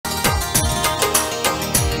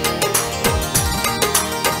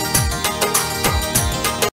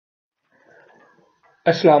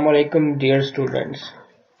Assalamu alaikum dear students.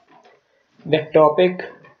 The topic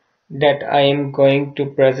that I am going to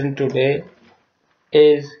present today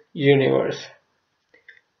is universe.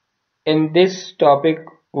 In this topic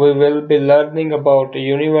we will be learning about the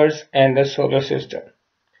universe and the solar system.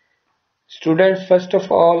 Students, first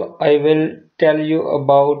of all I will tell you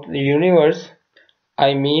about the universe.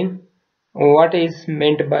 I mean what is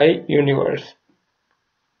meant by universe.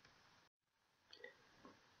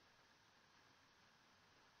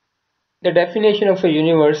 The definition of a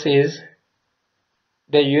universe is: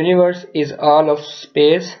 the universe is all of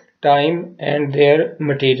space, time and their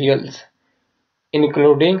materials,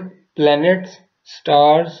 including planets,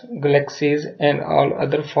 stars, galaxies and all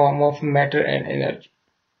other form of matter and energy.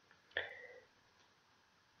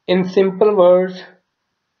 In simple words,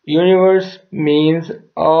 universe means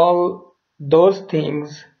all those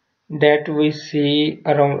things that we see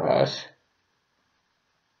around us.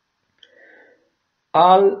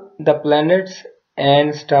 All the planets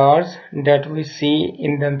and stars that we see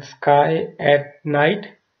in the sky at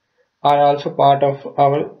night are also part of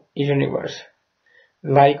our universe.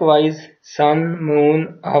 Likewise, sun,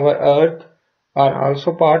 moon, our earth are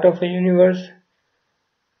also part of a universe.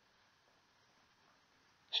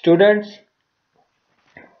 Students,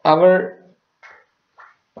 our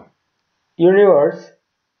universe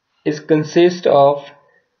is consist of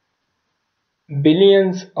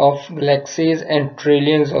billions of galaxies and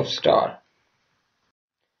trillions of stars.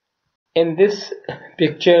 In this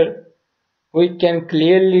picture, we can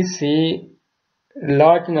clearly see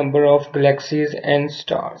large number of galaxies and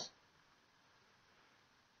stars.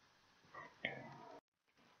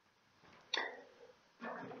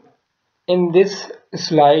 In this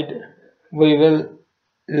slide, we will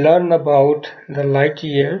learn about the light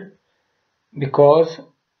year because,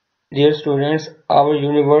 dear students, our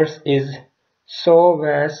universe is so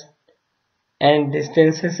vast and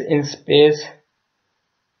distances in space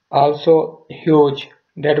also huge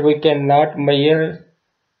that we cannot measure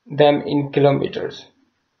them in kilometers.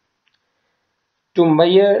 To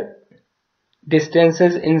measure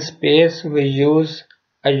distances in space, we use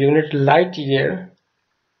a unit light year.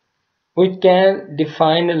 We can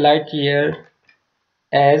define light year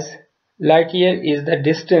as light year is the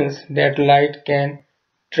distance that light can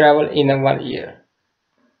travel in a 1 year.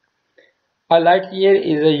 A light year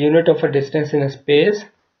is a unit of a distance in a space.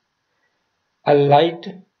 A light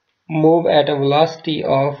moves at a velocity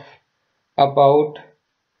of about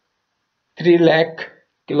 3 lakh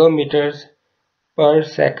kilometers per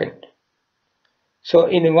second. So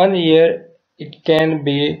in 1 year it can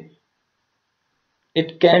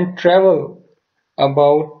travel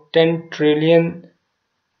about 10 trillion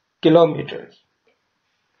kilometers.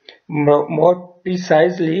 More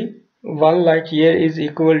precisely, 1 light year is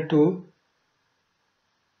equal to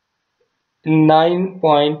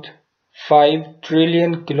 9.5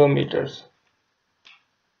 trillion kilometers.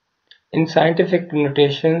 In scientific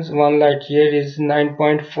notations, 1 light year is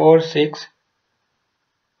 9.46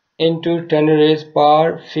 into 10 raised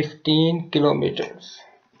power 15 kilometers.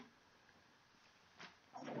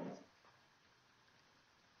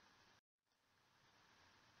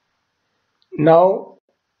 Now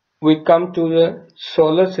we come to the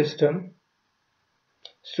solar system.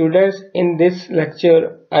 Students, in this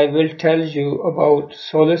lecture I will tell you about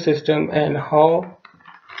solar system and how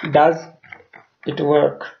does it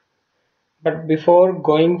work. But before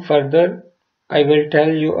going further, I will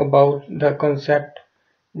tell you about the concept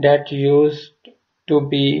that used to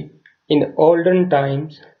be in olden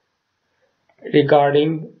times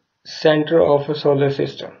regarding center of a solar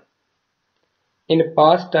system. In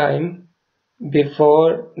past time,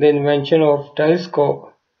 before the invention of telescope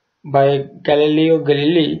by Galileo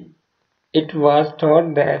Galilei, it was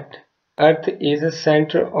thought that Earth is the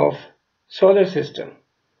center of solar system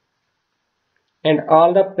and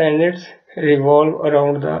all the planets revolve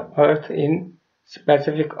around the Earth in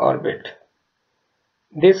specific orbit.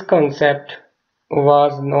 This concept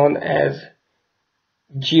was known as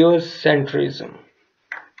geocentrism.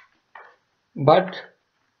 But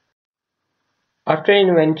after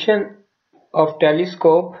invention of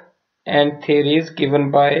telescope and theories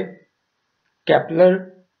given by Kepler,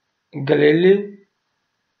 Galilei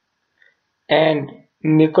and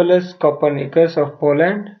Nicholas Copernicus of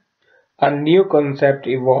Poland, a new concept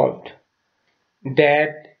evolved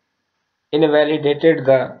that invalidated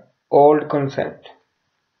the old concept.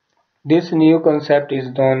 This new concept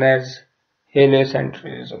is known as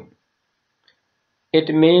heliocentrism. It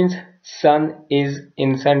means Sun is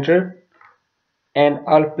in center and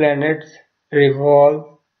all planets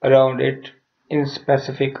revolve around it in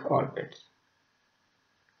specific orbits.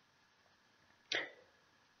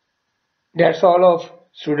 That's all of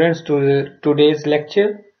students to today's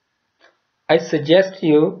lecture. I suggest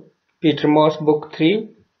you Peter Moss book 3,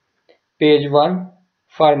 page 1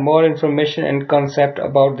 for more information and concept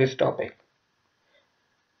about this topic.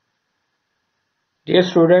 Dear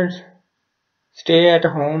students, stay at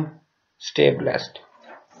home, stay blessed.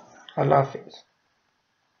 Allah Hafiz.